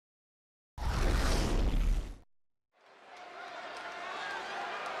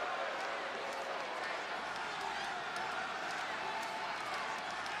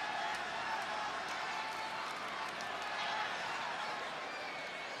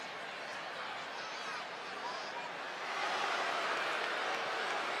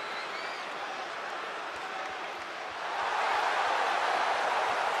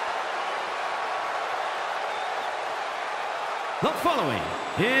The following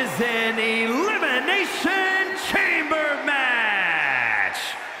is an Elimination Chamber match.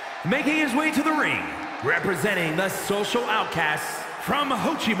 Making his way to the ring, representing the social outcasts from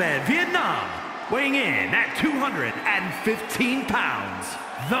Ho Chi Minh, Vietnam, weighing in at 215 pounds,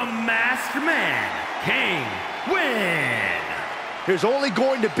 the Masked Man, King Wwe. There's only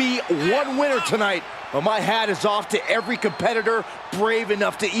going to be one winner tonight, but my hat is off to every competitor brave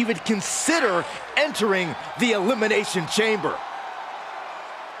enough to even consider entering the Elimination Chamber.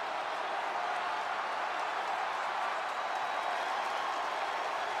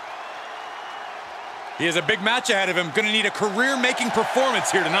 He has a big match ahead of him. Going to need a career-making performance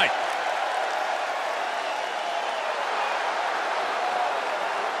here tonight.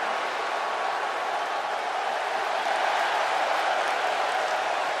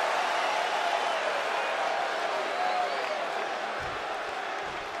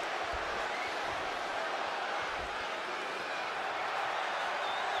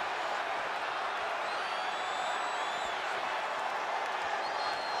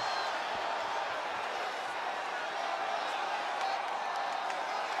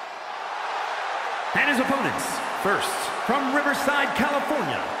 And his opponents, first, from Riverside,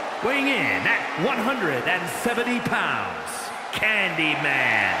 California, weighing in at 170 pounds,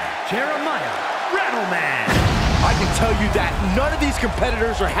 Candyman, Jeremiah Rattleman. I can tell you that none of these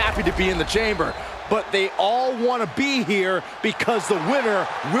competitors are happy to be in the chamber, but they all want to be here because the winner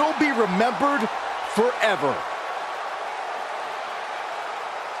will be remembered forever.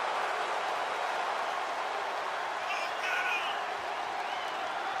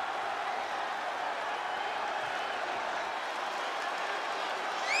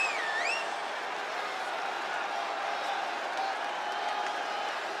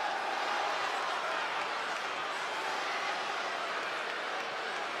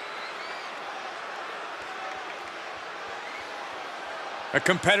 A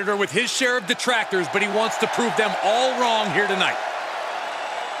competitor with his share of detractors, but he wants to prove them all wrong here tonight.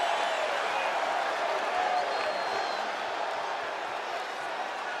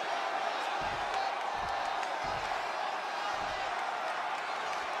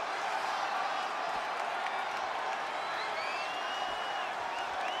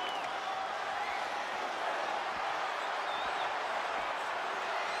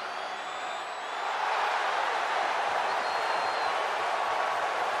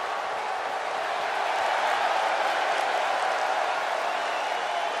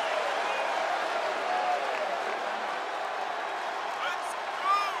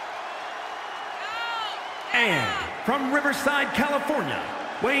 And from Riverside, California,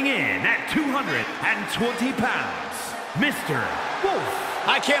 weighing in at 220 pounds, Mr. Wolf.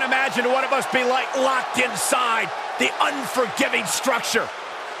 I can't imagine what it must be like locked inside the unforgiving structure.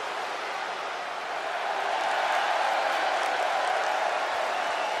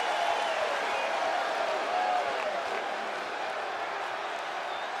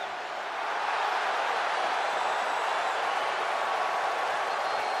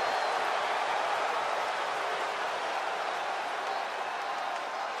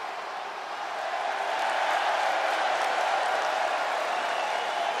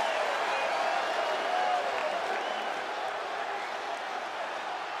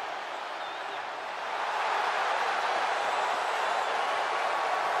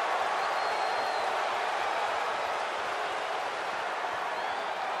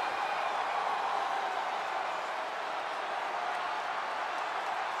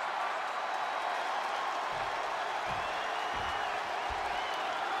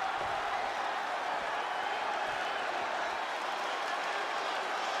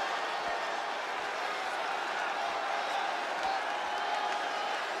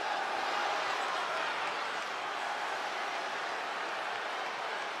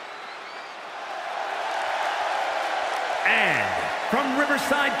 And from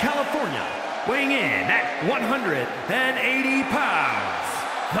Riverside, California, weighing in at 180 pounds,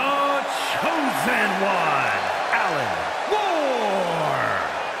 the Chosen One, Alan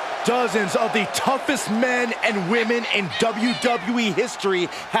Moore. Dozens of the toughest men and women in WWE history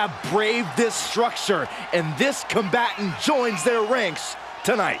have braved this structure, and this combatant joins their ranks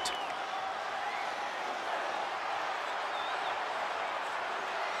tonight.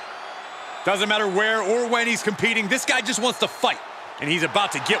 Doesn't matter where or when he's competing, this guy just wants to fight, and he's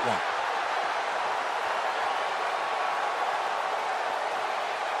about to get one.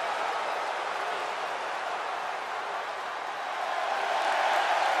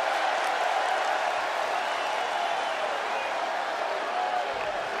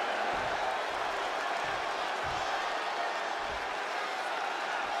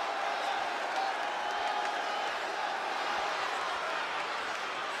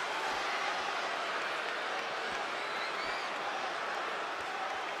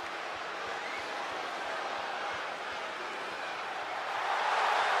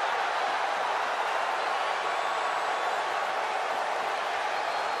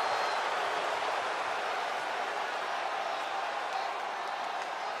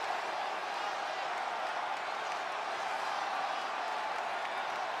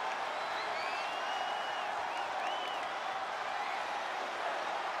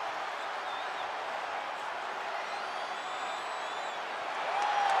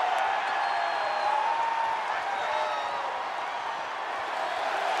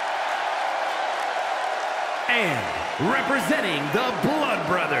 representing the Blood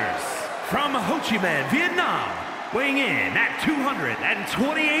Brothers, from Ho Chi Minh, Vietnam, weighing in at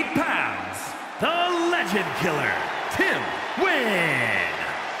 228 pounds, the Legend Killer, Tim Wwe.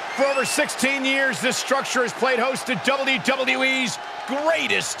 For over 16 years, this structure has played host to WWE's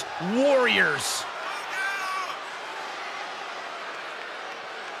greatest warriors.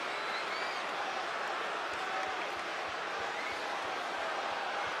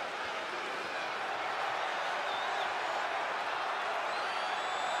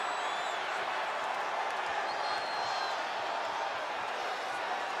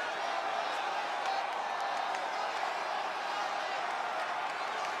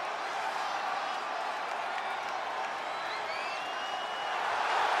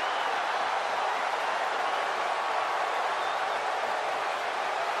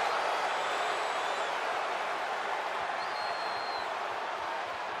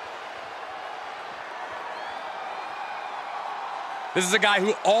 This is a guy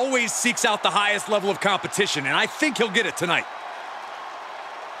who always seeks out the highest level of competition, and I think he'll get it tonight.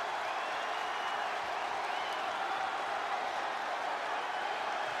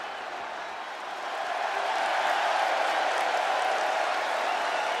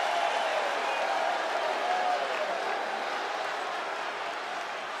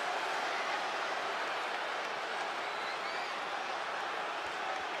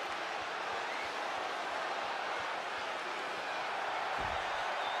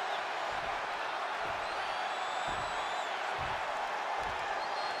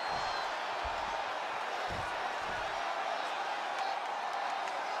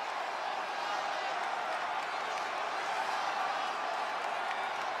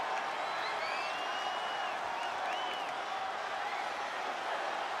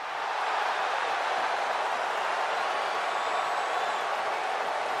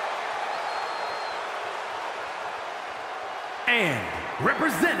 And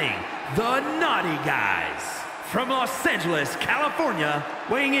representing the Naughty Guys, from Los Angeles, California,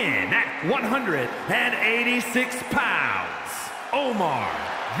 weighing in at 186 pounds, Omar,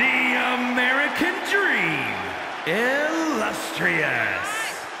 the American Dream, Illustrious.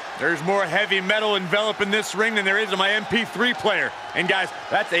 There's more heavy metal enveloping this ring than there is in my MP3 player. And guys,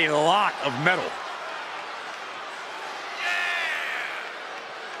 that's a lot of metal.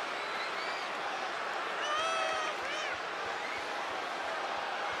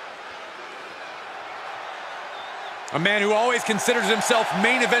 A man who always considers himself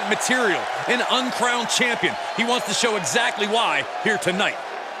main event material, an uncrowned champion. He wants to show exactly why here tonight.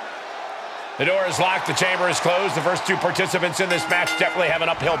 The door is locked, the chamber is closed. The first two participants in this match definitely have an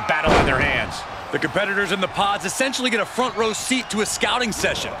uphill battle in their hands. The competitors in the pods essentially get a front row seat to a scouting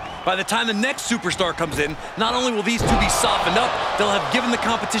session. By the time the next superstar comes in, not only will these two be softened up, they'll have given the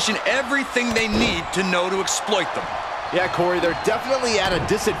competition everything they need to know to exploit them. Yeah, Corey, they're definitely at a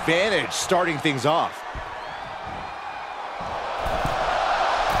disadvantage starting things off.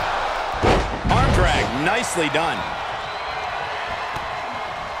 Arm drag, nicely done.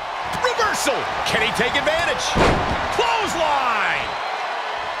 Reversal, can he take advantage? Clothesline!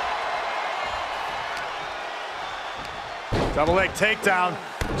 Double leg takedown.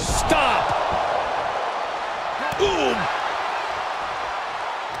 Stop! Boom!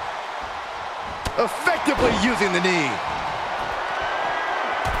 Effectively using the knee.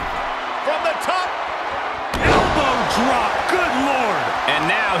 From the top! Elbow drop, good Lord! And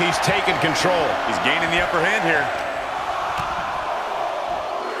now he's taken control. He's gaining the upper hand here.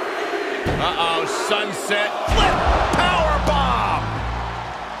 Uh-oh, sunset flip, power bomb.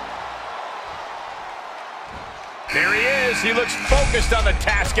 There he is. He looks focused on the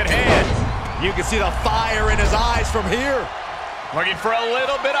task at hand. You can see the fire in his eyes from here. Looking for a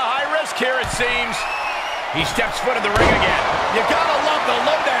little bit of high risk here, it seems. He steps foot in the ring again. You gotta love the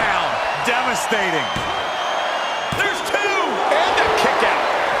lowdown. Devastating. There's two, and a kick out.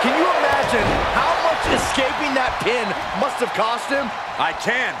 Can you imagine how much escaping that pin must have cost him? I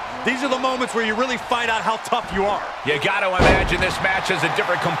can. These are the moments where you really find out how tough you are. You got to imagine this match has a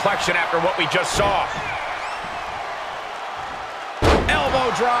different complexion after what we just saw.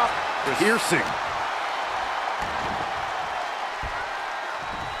 Elbow drop. Piercing.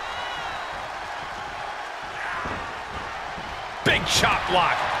 Big chop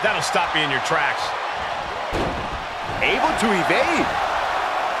block. That'll stop you in your tracks. Able to evade.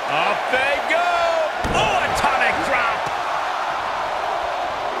 Up they go. Oh, atomic drop.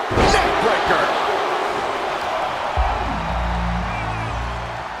 Neckbreaker.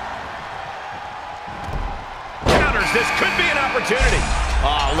 Counters. This could be an opportunity.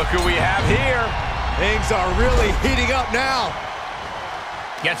 Oh, look who we have here. Things are really heating up now.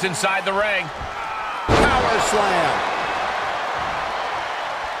 Gets inside the ring. Power slam.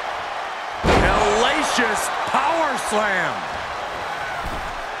 vicious power slam.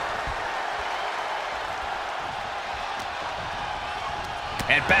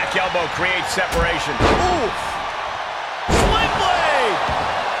 And back elbow creates separation. Ooh! Sling blade!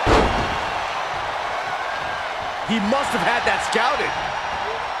 He must have had that scouted.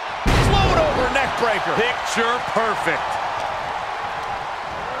 Float over neck breaker. Picture perfect.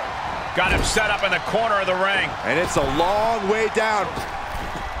 Got him set up in the corner of the ring. And it's a long way down.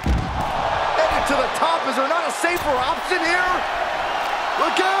 Headed to the top. Is there not a safer option here?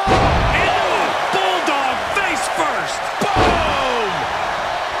 Look out! Bulldog face first. Boom!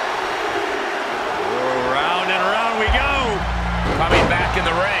 Round and round we go. Coming back in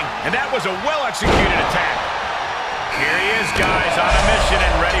the ring. And that was a well-executed attack. Here he is, guys, on a mission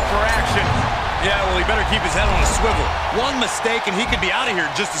and ready for action. Yeah, well, he better keep his head on a swivel. One mistake and he could be out of here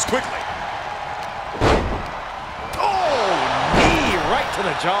just as quickly. Oh, knee right to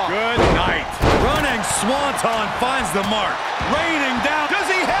the jaw. Good night. Running Swanton finds the mark. Raining down. Does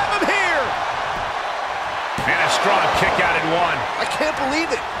he have him here? And a strong kick out at one. I can't believe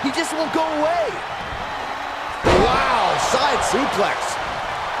it. He just won't go away. Wow, side suplex.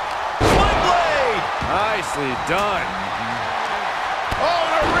 Sling blade. Nicely done. Oh,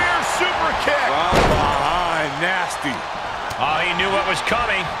 and a rear super kick. From behind, nasty. Oh, he knew what was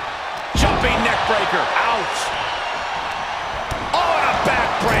coming. Jumping neck breaker. Ouch. Oh, and a back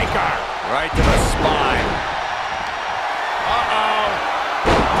breaker. Right to the spine. Uh-oh.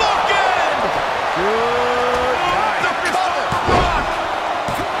 Bookend. Good night. The cover. Rock.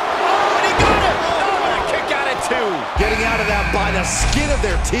 Oh, and he got it. Oh, and a kick out at two. Getting out of that by the skin of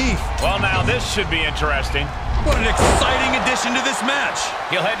their teeth. Well, now this should be interesting. What an exciting addition to this match.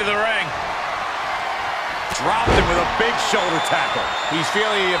 He'll head to the ring. Dropped him with a big shoulder tackle. He's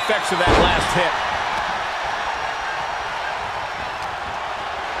feeling the effects of that last hit.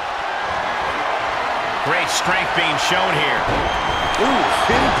 Great strength being shown here. Ooh,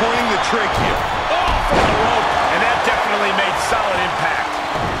 pinpointing the trachea. Oh, from the rope. And that definitely made solid impact.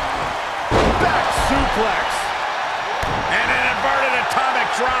 Back suplex. And an inverted atomic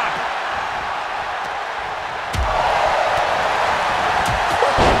drop.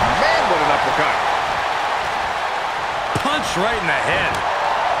 Man, what an uppercut. Punch right in the head.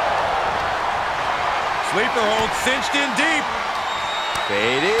 Sleeper hold cinched in deep.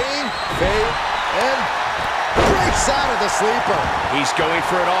 Fading, fade, and breaks out of the sleeper. He's going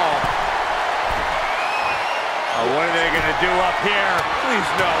for it all. Oh, what are they going to do up here? Please,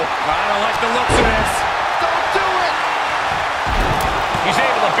 no. I don't like the looks of this. Don't do it. He's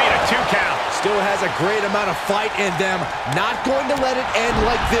able to beat a 2 count. Still has a great amount of fight in them. Not going to let it end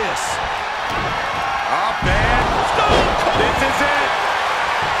like this. Up, man. This is it.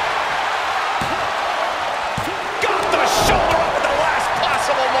 Got the shoulder up at the last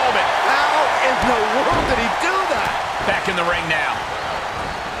possible moment. How in the world did he do that? Back in the ring now.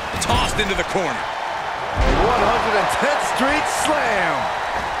 Tossed into the corner. 110th Street Slam.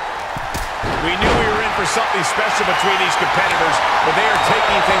 We knew we were in for something special between these competitors, but they are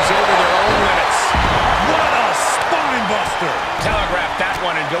taking things over their own limits. What a spine buster. Telegraphed that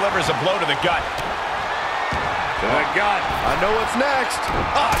one and delivers a blow to the gut. To the gut. I know what's next.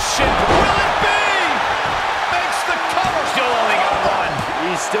 Oh, shit. Will it be? Makes the cover. Still only got one.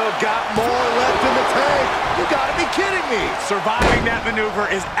 He's still got more left in the tank. You gotta be kidding me. Surviving that maneuver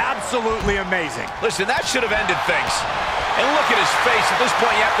is absolutely amazing. Listen, that should have ended things. And look at his face. At this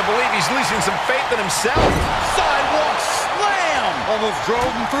point, you have to believe he's losing some faith in himself. Sidewalk slam. Almost drove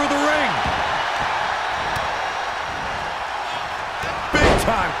him through the ring. Big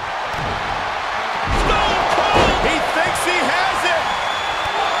time. Stone Cold. He thinks he has it.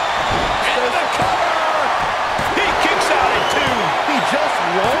 And the cover. He kicks out at two. He just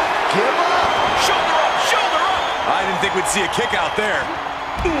won't give up. Shoulder up, shoulder up. I didn't think we'd see a kick out there.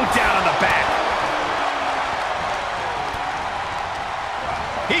 Ooh, down on the back.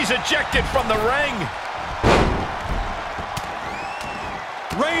 He's ejected from the ring.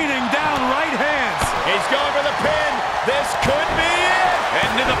 Raining down right hands. He's going for the pin. This could be it.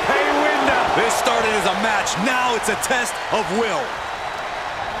 Into the pay window. This started as a match. Now it's a test of will.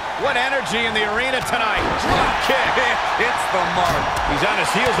 What energy in the arena tonight. Drop kick. It's the mark. He's on his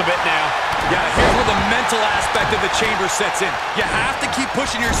heels a bit now. Yeah, here's where the mental aspect of the chamber sets in. You have to keep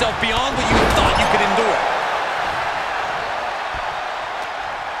pushing yourself beyond what you thought you could endure.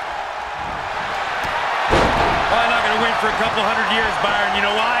 Well, I'm not going to win for a couple hundred years, Byron. You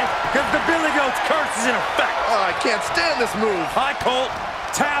know why? Because the Billy Goat's curse is in effect. Oh, I can't stand this move. Hi, Colt.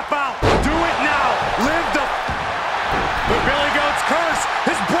 Tap out. Do it now. Live the... The Billy Goat's curse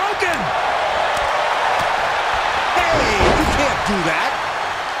is broken. Hey, you can't do that.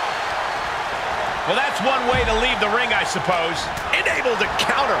 Well, that's one way to leave the ring, I suppose. And able to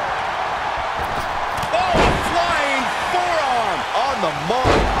counter. Oh, a flying forearm on the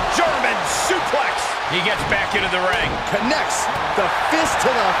mark. German suplex. He gets back into the ring. Connects the fist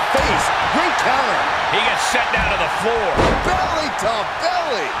to the face. Great counter. He gets set down to the floor. Belly to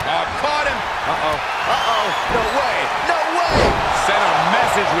belly. Caught him. Uh-oh. Uh-oh. No way. No way. Sent a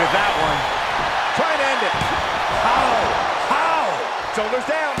message with that one. Try and end it. How? Shoulders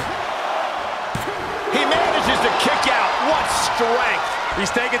down. He manages to kick out. What strength.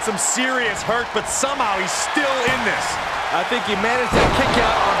 He's taking some serious hurt, but somehow he's still in this. I think he managed to kick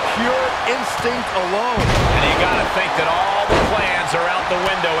out on pure instinct alone. And you gotta think that all the plans are out the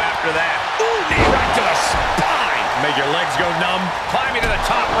window after that. Ooh, knee right to the spine. Make your legs go numb. Climbing to the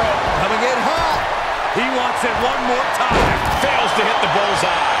top rope. Coming in hot. He wants it one more time. Fails to hit the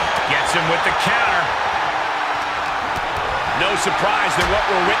bullseye. Gets him with the counter. No surprise that what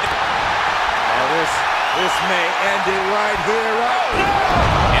we're witnessing. This may end it right here, right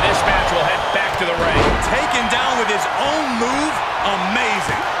now. And this match will head back to the ring. Taken down with his own move.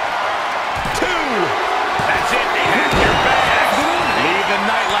 Amazing. 2. That's it. They have your back. Leave the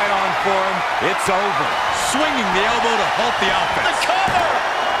nightlight on for him. It's over. Swinging the elbow to halt the The offense. cover.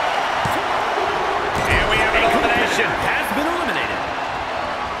 And we have an elimination. Has been eliminated.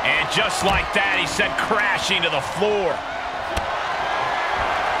 And just like that, he sent crashing to the floor.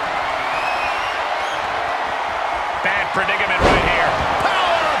 Bad predicament right here.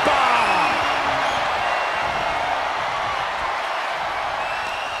 Powerbomb!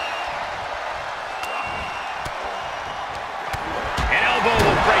 An elbow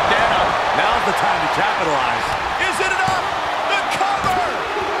will break down. Now's the time to capitalize. Is it enough? The cover!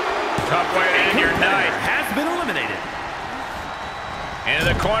 Tough way to end your night. Has been eliminated.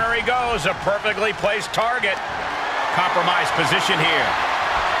 Into the corner he goes. A perfectly placed target. Compromised position here.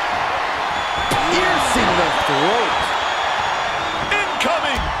 Piercing the throat.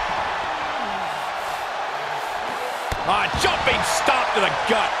 Incoming! Jumping stop to the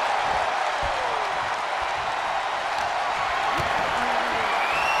gut.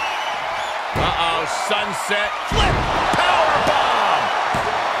 Uh-oh, sunset. Flip! Powerbomb!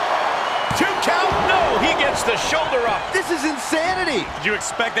 2 count? No, he gets the shoulder up. This is insanity. Did you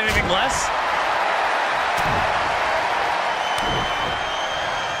expect anything less?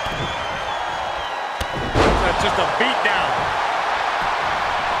 That's just a beat down.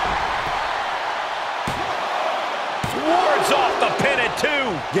 Wards off the pin at 2.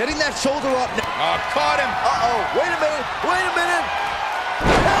 Getting that shoulder up. Caught him. Uh-oh. Wait a minute. Wait a minute.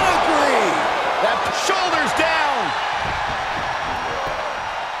 Pedigree. That shoulders down.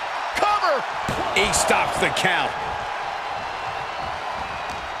 Cover. He stops the count.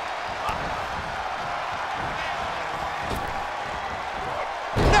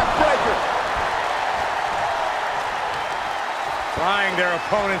 Neckbreaker. Prying their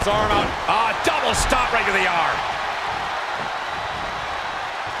opponent's arm out. Double stop right to the arm.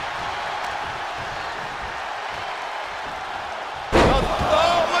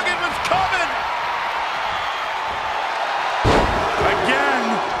 Oh, look at what's coming. Again.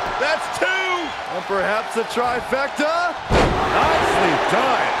 That's 2. And perhaps a trifecta. Nicely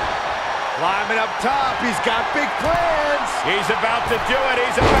done. Climbing up top. He's got big plans. He's about to do it.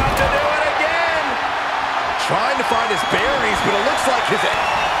 He's about to do it again. Trying to find his bearings, but it looks like his...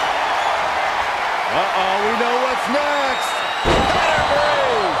 Uh-oh, we know what's next.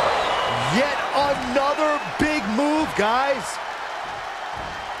 Pedigree. Yet another big move, guys.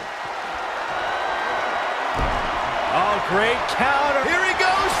 Oh, great counter. Here he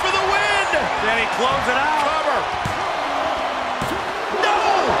goes for the win. Then he closes it out. Cover. No,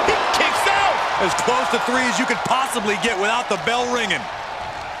 he kicks out. As close to 3 as you could possibly get without the bell ringing.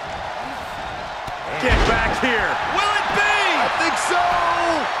 Get back here. Will it be? I think so.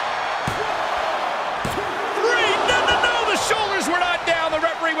 3. No. The shoulders were not down. The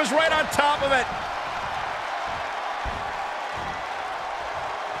referee was right on top of it.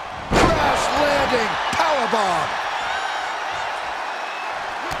 Crash landing. Powerbomb.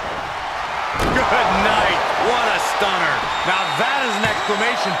 Good night. What a stunner. Now that is an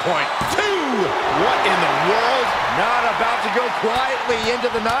exclamation point. 2. What in the world? Not about to go quietly into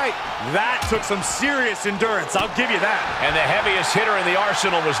the night. That took some serious endurance. I'll give you that. And the heaviest hitter in the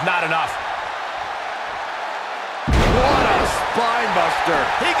arsenal was not enough. What a spine buster.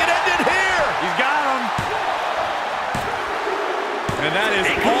 He can end it here. He's got him. And that is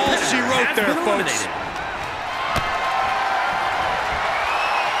all she wrote Has there, been folks. eliminated.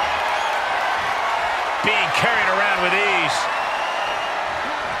 Being carried around with ease.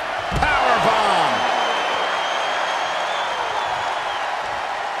 Powerbomb.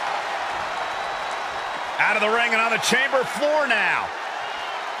 Out of the ring and on the chamber floor now.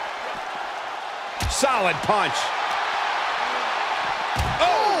 Solid punch.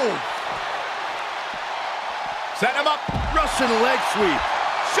 Oh! Set him up. Russian leg sweep.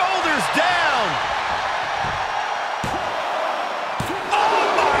 Shoulders down. Oh,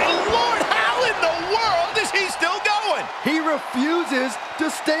 my Lord. How in the world is he still going? He refuses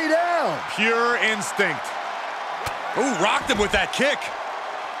to stay down. Pure instinct. Ooh, rocked him with that kick.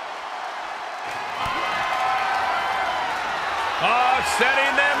 Oh,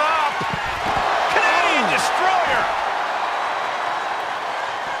 setting them up. Canadian Destroyer.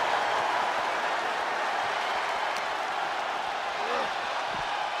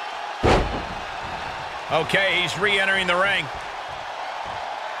 Okay, he's re-entering the ring.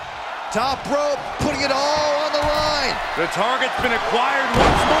 Top rope, putting it all on the line. The target's been acquired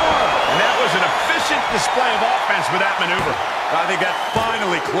once more. And that was an efficient display of offense with that maneuver. I think that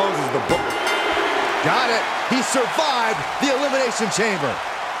finally closes the book. Got it. He survived the Elimination Chamber.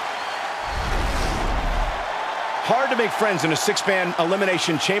 Hard to make friends in a six-man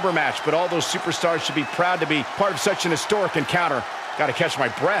Elimination Chamber match, but all those superstars should be proud to be part of such an historic encounter. Got to catch my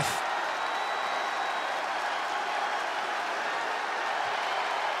breath.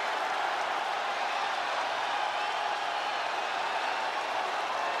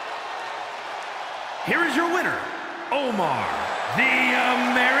 Here is your winner, Omar, the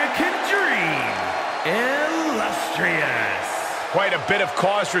American Dream, Illustrious. Quite a bit of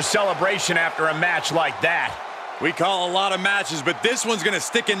cause for celebration after a match like that. We call a lot of matches, but this one's going to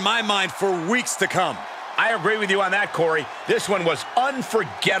stick in my mind for weeks to come. I agree with you on that, Corey. This one was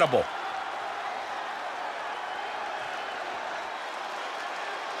unforgettable.